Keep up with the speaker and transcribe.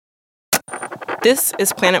This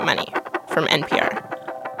is Planet Money from NPR.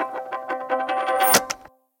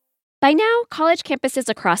 By now, college campuses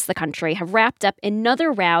across the country have wrapped up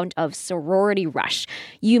another round of Sorority Rush.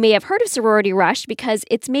 You may have heard of Sorority Rush because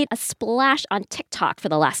it's made a splash on TikTok for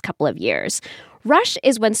the last couple of years. Rush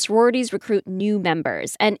is when sororities recruit new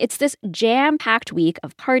members, and it's this jam-packed week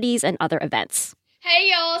of parties and other events.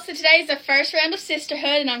 Hey y'all, so today's the first round of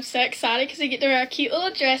sisterhood and I'm so excited because we get to wear our cute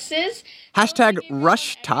little dresses. Hashtag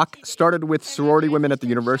Rush Talk started with sorority women at the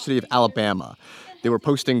University of Alabama. They were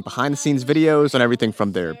posting behind-the-scenes videos on everything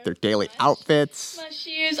from their daily outfits. My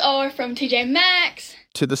shoes are from TJ Maxx.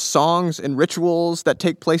 To the songs and rituals that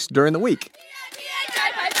take place during the week.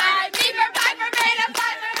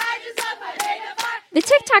 The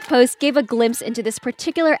TikTok post gave a glimpse into this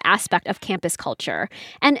particular aspect of campus culture,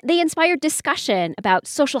 and they inspired discussion about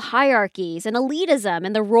social hierarchies and elitism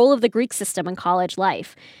and the role of the Greek system in college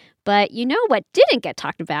life. But you know what didn't get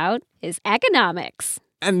talked about is economics.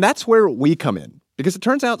 And that's where we come in, because it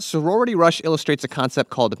turns out Sorority Rush illustrates a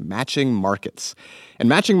concept called matching markets. And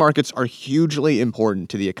matching markets are hugely important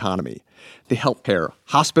to the economy. They help pair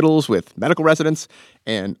hospitals with medical residents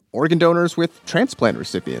and organ donors with transplant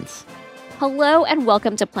recipients. Hello and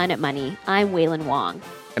welcome to Planet Money. I'm Waylon Wong.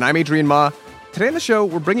 And I'm Adrian Ma. Today on the show,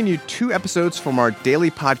 we're bringing you 2 episodes from our daily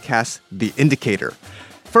podcast, The Indicator.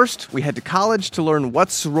 First, we head to college to learn what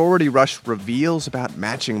Sorority Rush reveals about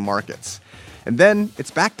matching markets. And then it's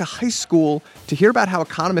back to high school to hear about how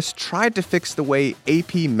economists tried to fix the way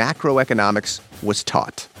AP macroeconomics was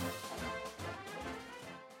taught.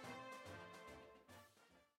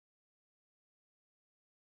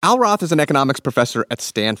 Al Roth is an economics professor at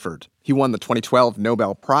Stanford. He won the 2012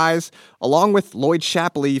 Nobel Prize, along with Lloyd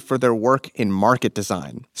Shapley, for their work in market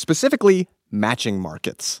design, specifically matching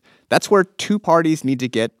markets. That's where 2 parties need to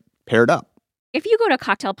get paired up. If you go to a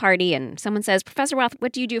cocktail party and someone says, Professor Roth,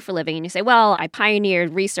 what do you do for a living? And you say, well, I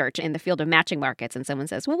pioneered research in the field of matching markets. And someone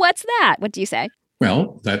says, well, what's that? What do you say?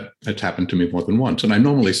 Well, that's happened to me more than once. And I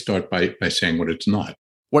normally start by saying what it's not.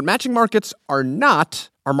 What matching markets are not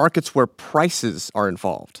are markets where prices are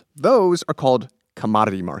involved. Those are called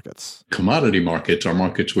commodity markets. Commodity markets are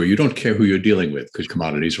markets where you don't care who you're dealing with because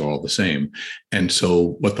commodities are all the same. And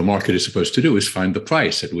so what the market is supposed to do is find the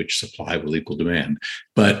price at which supply will equal demand.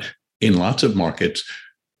 But in lots of markets,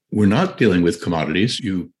 we're not dealing with commodities.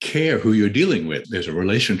 You care who you're dealing with. There's a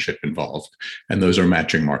relationship involved, and those are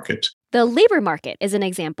matching markets. The labor market is an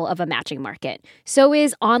example of a matching market. So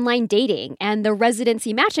is online dating and the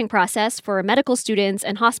residency matching process for medical students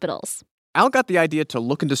and hospitals. Al got the idea to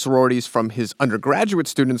look into sororities from his undergraduate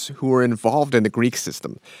students who were involved in the Greek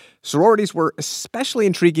system. Sororities were especially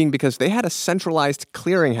intriguing because they had a centralized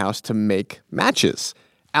clearinghouse to make matches.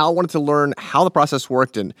 Al wanted to learn how the process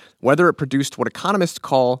worked and whether it produced what economists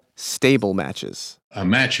call stable matches. A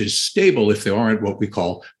match is stable if there aren't what we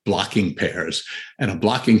call blocking pairs. And a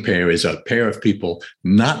blocking pair is a pair of people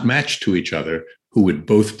not matched to each other who would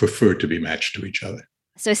both prefer to be matched to each other.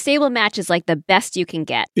 So stable match is like the best you can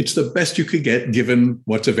get. It's the best you could get given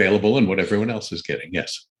what's available and what everyone else is getting,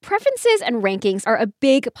 yes. Preferences and rankings are a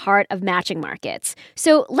big part of matching markets.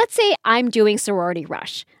 So let's say I'm doing Sorority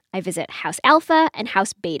Rush. I visit House Alpha and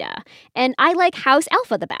House Beta, and I like House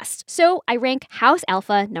Alpha the best. So I rank House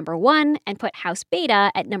Alpha number 1 and put House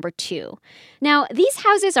Beta at number 2. Now, these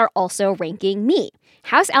houses are also ranking me.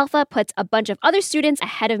 House Alpha puts a bunch of other students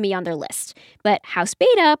ahead of me on their list, but House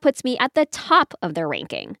Beta puts me at the top of their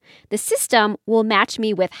ranking. The system will match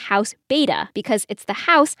me with House Beta because it's the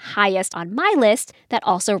house highest on my list that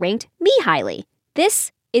also ranked me highly.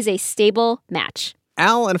 This is a stable match.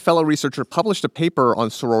 Al and a fellow researcher published a paper on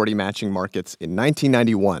sorority matching markets in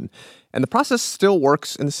 1991, and the process still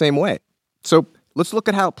works in the same way. So let's look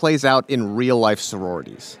at how it plays out in real-life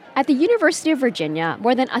sororities. At the University of Virginia,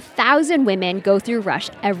 more than 1,000 women go through Rush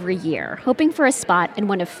every year, hoping for a spot in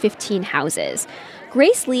one of 15 houses.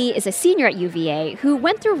 Grace Lee is a senior at UVA who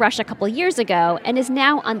went through Rush a couple years ago and is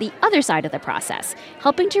now on the other side of the process,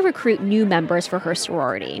 helping to recruit new members for her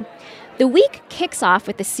sorority. The week kicks off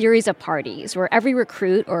with a series of parties where every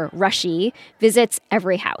recruit, or rushie, visits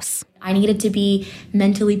every house. I needed to be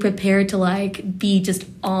mentally prepared to be just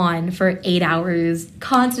on for 8 hours,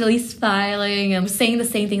 constantly smiling and saying the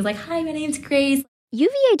same things like, hi, my name's Grace.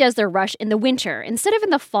 UVA does their rush in the winter instead of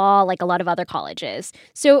in the fall like a lot of other colleges.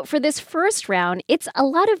 So for this first round, it's a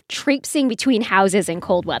lot of traipsing between houses in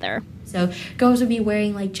cold weather. So girls would be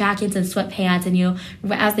wearing jackets and sweatpants, and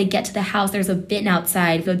as they get to the house, there's a bin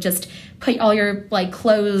outside. You'll just put all your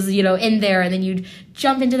clothes, in there, and then you'd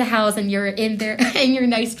jump into the house and you're in there in your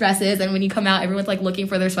nice dresses, and when you come out, everyone's looking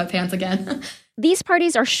for their sweatpants again. These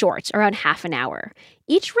parties are short, around half an hour.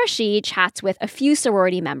 Each Rashi chats with a few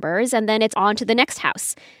sorority members, and then it's on to the next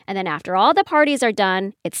house. And then after all the parties are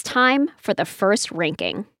done, it's time for the first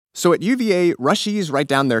ranking. So at UVA, Rashis write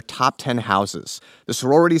down their top 10 houses. The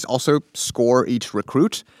sororities also score each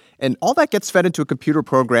recruit, and all that gets fed into a computer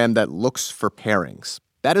program that looks for pairings.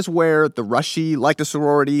 That is where the Rashi like the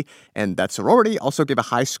sorority, and that sorority also give a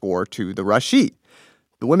high score to the Rashi.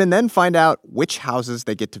 The women then find out which houses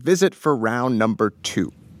they get to visit for round number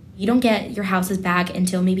 2. You don't get your houses back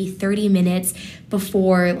until maybe 30 minutes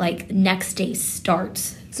before, next day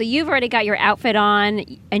starts. So you've already got your outfit on,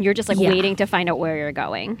 and you're just, waiting to find out where you're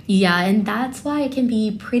going. Yeah, and that's why it can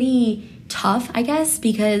be pretty tough, I guess,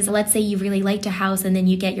 because let's say you really liked a house and then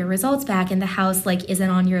you get your results back and the house, isn't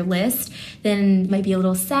on your list, then it might be a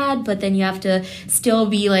little sad, but then you have to still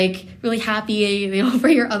be, really happy, for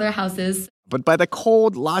your other houses. But by the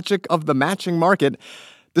cold logic of the matching market,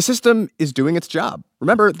 the system is doing its job.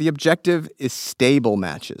 Remember, the objective is stable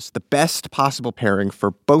matches, the best possible pairing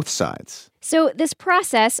for both sides. So this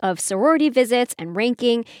process of sorority visits and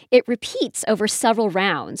ranking, it repeats over several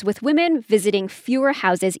rounds, with women visiting fewer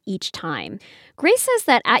houses each time. Grace says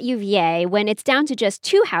that at UVA, when it's down to just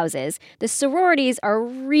 2 houses, the sororities are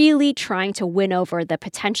really trying to win over the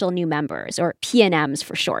potential new members, or PNMs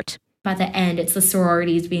for short. By the end, it's the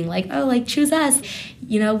sororities being choose us.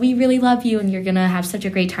 We really love you and you're going to have such a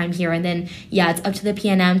great time here. And then, it's up to the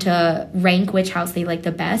PNM to rank which house they like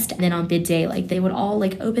the best. And then on bid day, they would all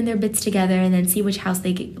open their bids together and then see which house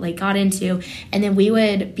they got into. And then we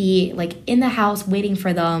would be in the house waiting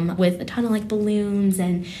for them with a ton of balloons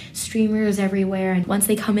and streamers everywhere. And once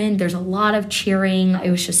they come in, there's a lot of cheering. It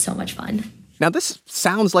was just so much fun. Now, this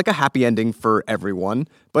sounds like a happy ending for everyone,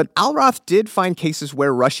 but Alroth did find cases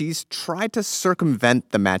where Rashis tried to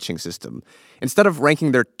circumvent the matching system. Instead of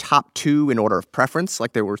ranking their top 2 in order of preference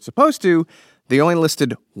like they were supposed to, they only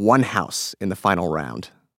listed 1 house in the final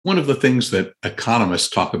round. One of the things that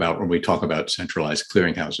economists talk about when we talk about centralized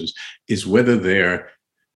clearinghouses is whether they're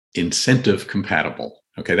incentive compatible.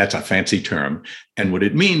 Okay, that's a fancy term. And what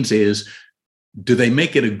it means is, do they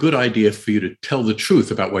make it a good idea for you to tell the truth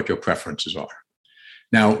about what your preferences are?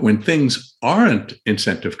 Now, when things aren't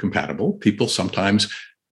incentive compatible, people sometimes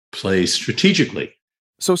play strategically.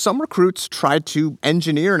 So some recruits tried to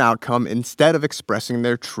engineer an outcome instead of expressing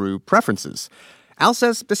their true preferences. Al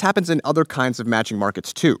says this happens in other kinds of matching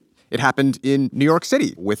markets too. It happened in New York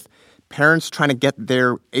City with parents trying to get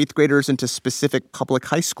their 8th graders into specific public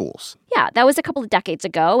high schools. Yeah, that was a couple of decades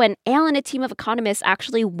ago, and Al and a team of economists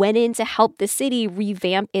actually went in to help the city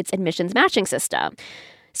revamp its admissions matching system.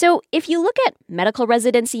 So if you look at medical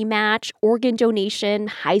residency match, organ donation,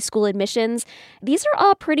 high school admissions, these are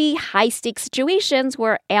all pretty high-stakes situations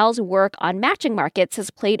where Al's work on matching markets has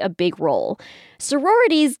played a big role.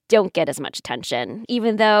 Sororities don't get as much attention,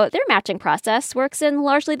 even though their matching process works in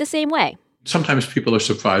largely the same way. Sometimes people are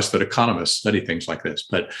surprised that economists study things like this,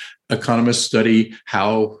 but economists study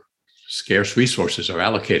how scarce resources are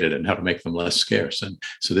allocated and how to make them less scarce. And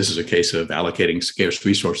so this is a case of allocating scarce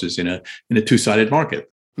resources in a two-sided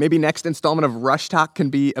market. Maybe next installment of Rush Talk can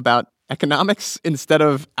be about economics instead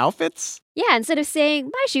of outfits? Yeah, instead of saying,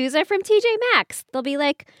 my shoes are from TJ Maxx, they'll be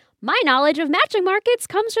like, my knowledge of matching markets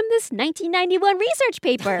comes from this 1991 research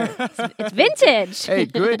paper. It's vintage. Hey,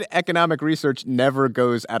 good economic research never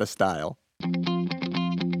goes out of style.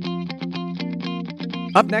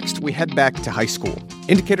 Up next, we head back to high school.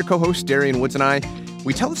 Indicator co-host Darian Woods and I,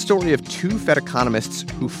 we tell the story of 2 Fed economists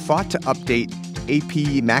who fought to update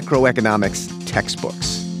AP macroeconomics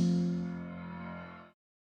textbooks.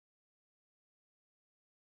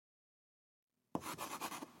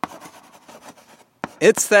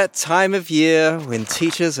 It's that time of year when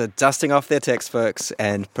teachers are dusting off their textbooks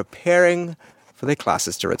and preparing for their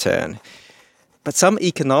classes to return. But some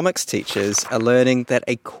economics teachers are learning that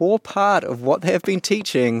a core part of what they have been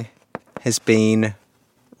teaching has been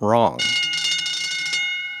wrong.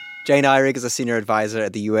 Jane Eyrig is a senior advisor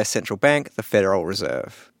at the U.S. Central Bank, the Federal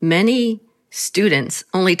Reserve. Many students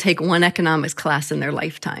only take one economics class in their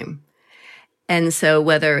lifetime. And so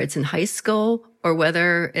whether it's in high school or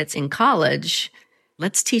whether it's in college,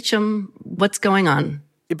 let's teach them what's going on.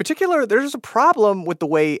 In particular, there's a problem with the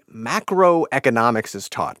way macroeconomics is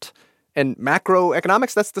taught. And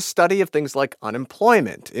macroeconomics, that's the study of things like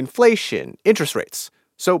unemployment, inflation, interest rates.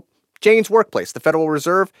 So Jane's workplace, the Federal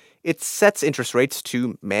Reserve, it sets interest rates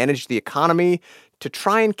to manage the economy, to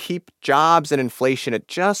try and keep jobs and inflation at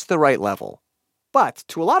just the right level. But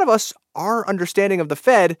to a lot of us, our understanding of the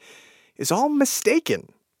Fed is all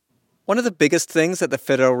mistaken. One of the biggest things that the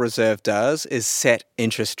Federal Reserve does is set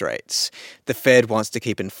interest rates. The Fed wants to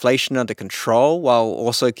keep inflation under control while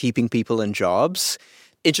also keeping people in jobs.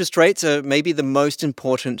 Interest rates are maybe the most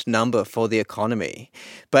important number for the economy.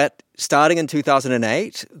 But starting in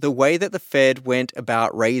 2008, the way that the Fed went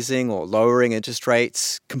about raising or lowering interest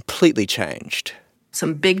rates completely changed.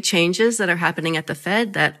 Some big changes that are happening at the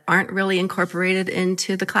Fed that aren't really incorporated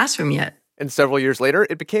into the classroom yet. And several years later,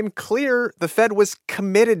 it became clear the Fed was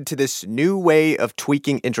committed to this new way of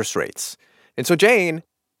tweaking interest rates. And so Jane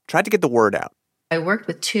tried to get the word out. I worked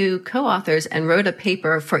with two co-authors and wrote a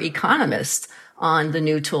paper for economists on the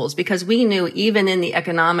new tools because we knew even in the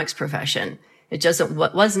economics profession, it just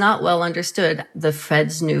was not well understood, the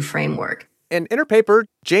Fed's new framework. And in her paper,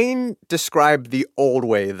 Jane described the old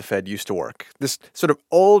way the Fed used to work, this sort of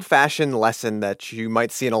old-fashioned lesson that you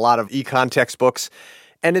might see in a lot of econ textbooks.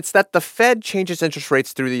 And it's that the Fed changes interest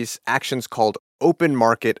rates through these actions called open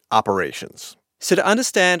market operations. So to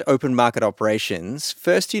understand open market operations,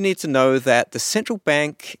 first you need to know that the central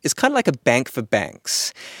bank is kind of like a bank for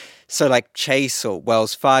banks. So like Chase or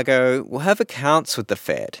Wells Fargo will have accounts with the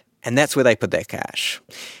Fed, and that's where they put their cash.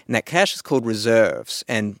 And that cash is called reserves,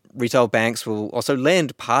 and retail banks will also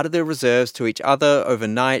lend part of their reserves to each other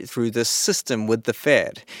overnight through this system with the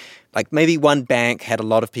Fed. Like maybe one bank had a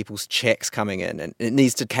lot of people's checks coming in and it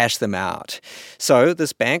needs to cash them out. So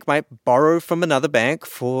this bank might borrow from another bank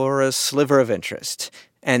for a sliver of interest.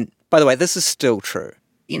 And by the way, this is still true.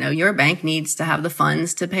 Your bank needs to have the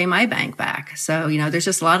funds to pay my bank back. So, there's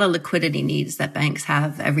just a lot of liquidity needs that banks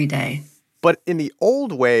have every day. But in the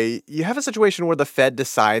old way, you have a situation where the Fed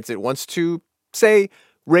decides it wants to, say,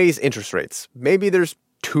 raise interest rates. Maybe there's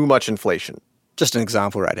too much inflation. Just an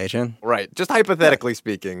example, right, Adrian? Right, just hypothetically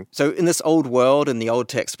speaking. So in this old world, in the old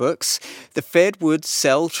textbooks, the Fed would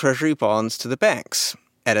sell treasury bonds to the banks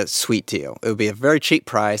at a sweet deal. It would be a very cheap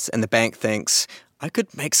price, and the bank thinks, I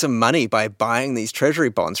could make some money by buying these treasury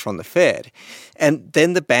bonds from the Fed. And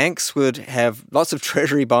then the banks would have lots of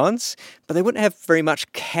treasury bonds, but they wouldn't have very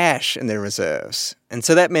much cash in their reserves. And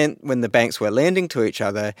so that meant when the banks were lending to each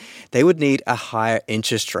other, they would need a higher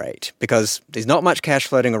interest rate because there's not much cash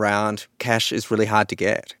floating around. Cash is really hard to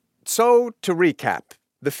get. So to recap,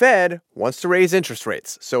 the Fed wants to raise interest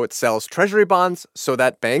rates, so it sells treasury bonds so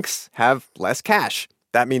that banks have less cash.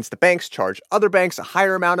 That means the banks charge other banks a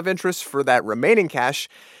higher amount of interest for that remaining cash,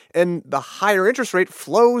 and the higher interest rate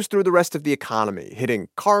flows through the rest of the economy, hitting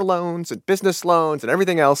car loans and business loans and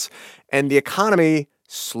everything else, and the economy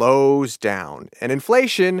slows down, and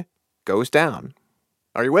inflation goes down.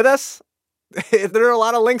 Are you with us? There are a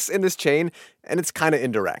lot of links in this chain, and it's kind of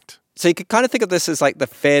indirect. So you could kind of think of this as like the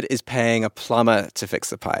Fed is paying a plumber to fix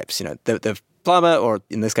the pipes. The plumber, or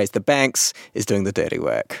in this case, the banks, is doing the dirty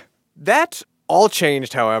work. That all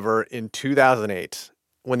changed, however, in 2008.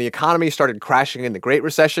 When the economy started crashing in the Great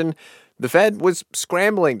Recession, the Fed was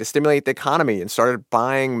scrambling to stimulate the economy and started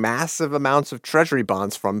buying massive amounts of treasury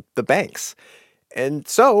bonds from the banks. And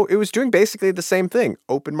so it was doing basically the same thing,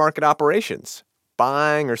 open market operations,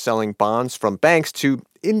 buying or selling bonds from banks to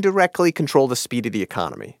indirectly control the speed of the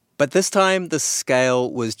economy. But this time, the scale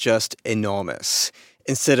was just enormous.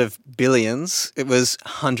 Instead of billions, it was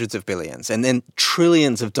hundreds of billions and then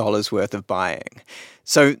trillions of dollars worth of buying.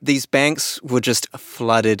 So these banks were just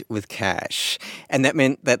flooded with cash. And that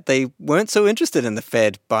meant that they weren't so interested in the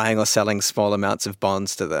Fed buying or selling small amounts of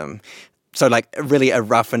bonds to them. So really a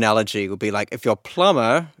rough analogy would be like if your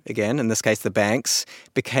plumber, again, in this case the banks,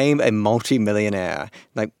 became a multi-millionaire,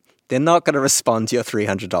 they're not going to respond to your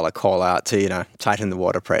 $300 call out to, tighten the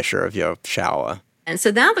water pressure of your shower. And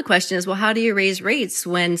so now the question is, well, how do you raise rates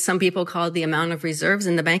when some people call the amount of reserves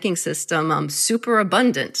in the banking system super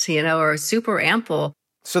abundant, or super ample?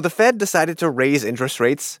 So the Fed decided to raise interest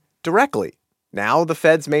rates directly. Now the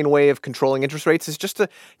Fed's main way of controlling interest rates is just to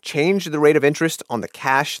change the rate of interest on the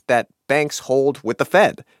cash that banks hold with the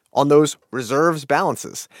Fed, on those reserves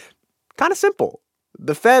balances. Kind of simple.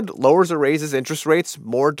 The Fed lowers or raises interest rates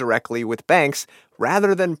more directly with banks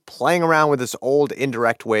rather than playing around with this old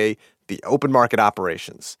indirect way, the open market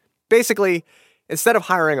operations. Basically, instead of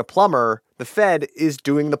hiring a plumber, the Fed is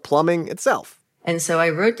doing the plumbing itself. And so I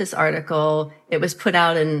wrote this article. It was put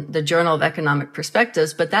out in the Journal of Economic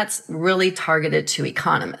Perspectives, but that's really targeted to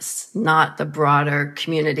economists, not the broader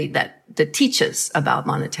community that teaches about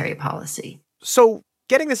monetary policy. So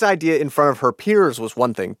getting this idea in front of her peers was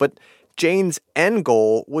one thing, but Jane's end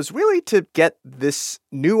goal was really to get this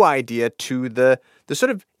new idea to the sort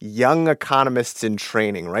of young economists in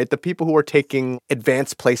training, right? The people who are taking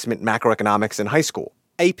advanced placement macroeconomics in high school.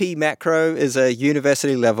 AP Macro is a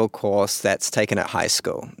university-level course that's taken at high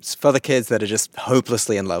school. It's for the kids that are just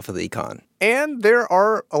hopelessly in love with econ. And there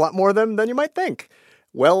are a lot more of them than you might think.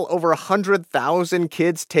 Well over 100,000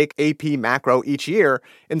 kids take AP Macro each year,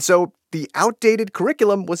 and so the outdated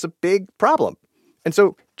curriculum was a big problem. And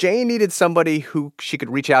so Jane needed somebody who she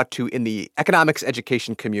could reach out to in the economics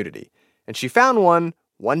education community. And she found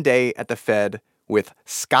one day at the Fed with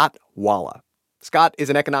Scott Walla. Scott is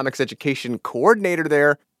an economics education coordinator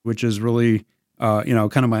there. Which is really, kind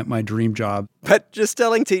of my dream job. But just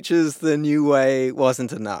telling teachers the new way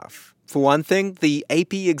wasn't enough. For one thing, the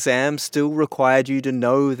AP exam still required you to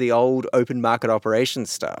know the old open market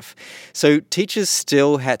operations stuff. So teachers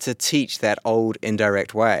still had to teach that old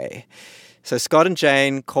indirect way. So Scott and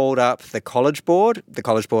Jane called up the College Board. The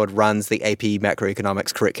College Board runs the AP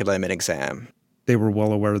macroeconomics curriculum and exam. They were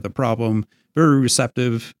well aware of the problem, very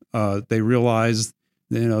receptive. They realized,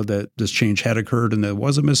 that this change had occurred and there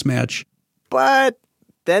was a mismatch. But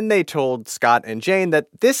then they told Scott and Jane that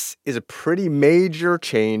this is a pretty major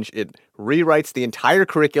change. It rewrites the entire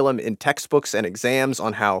curriculum in textbooks and exams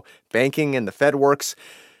on how banking and the Fed works.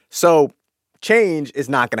 So change is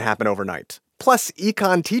not going to happen overnight. Plus,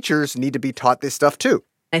 econ teachers need to be taught this stuff too.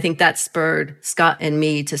 I think that spurred Scott and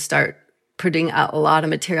me to start putting out a lot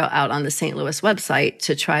of material out on the St. Louis website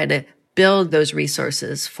to try to build those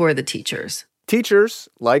resources for the teachers. Teachers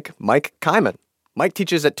like Mike Kyman. Mike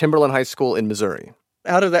teaches at Timberland High School in Missouri.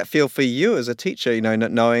 How did that feel for you as a teacher,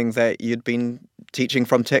 knowing that you'd been teaching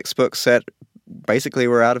from textbooks that basically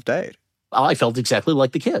were out of date? I felt exactly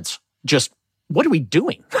like the kids. Just, what are we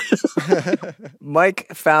doing? Mike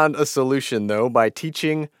found a solution, though, by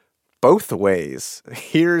teaching both ways.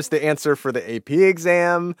 Here's the answer for the AP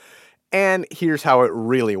exam, and here's how it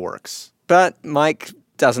really works. But Mike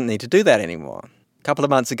doesn't need to do that anymore. A couple of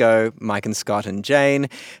months ago, Mike and Scott and Jane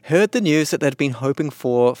heard the news that they'd been hoping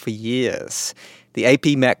for years. The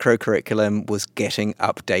AP macro curriculum was getting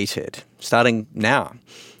updated, starting now.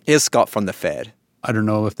 Here's Scott from the Fed. I don't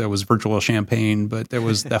know if there was virtual champagne, but there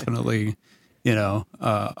was definitely,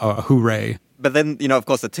 a hooray. But then, of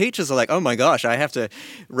course, the teachers are like, oh my gosh, I have to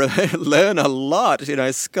learn a lot.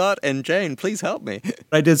 Scott and Jane, please help me.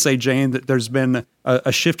 I did say, Jane, that there's been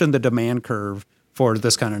a shift in the demand curve for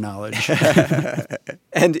this kind of knowledge.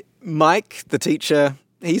 And Mike, the teacher,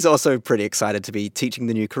 he's also pretty excited to be teaching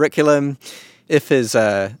the new curriculum if his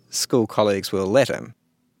school colleagues will let him.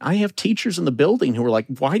 I have teachers in the building who are like,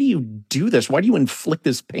 why do you do this? Why do you inflict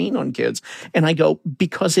this pain on kids? And I go,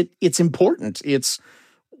 because it's important. It's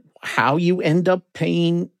how you end up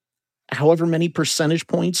paying however many percentage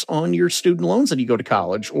points on your student loans that you go to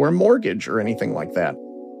college or a mortgage or anything like that.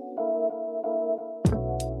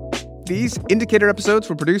 These Indicator episodes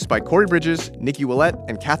were produced by Corey Bridges, Nikki Willett,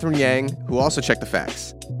 and Catherine Yang, who also checked the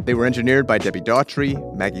facts. They were engineered by Debbie Daughtry,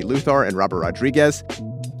 Maggie Luthar, and Robert Rodriguez.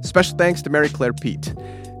 Special thanks to Mary Claire Pete.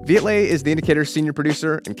 Vietlay is the Indicator's senior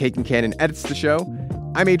producer, and Kate Cannon edits the show.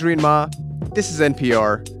 I'm Adrian Ma. This is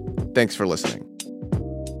NPR. Thanks for listening.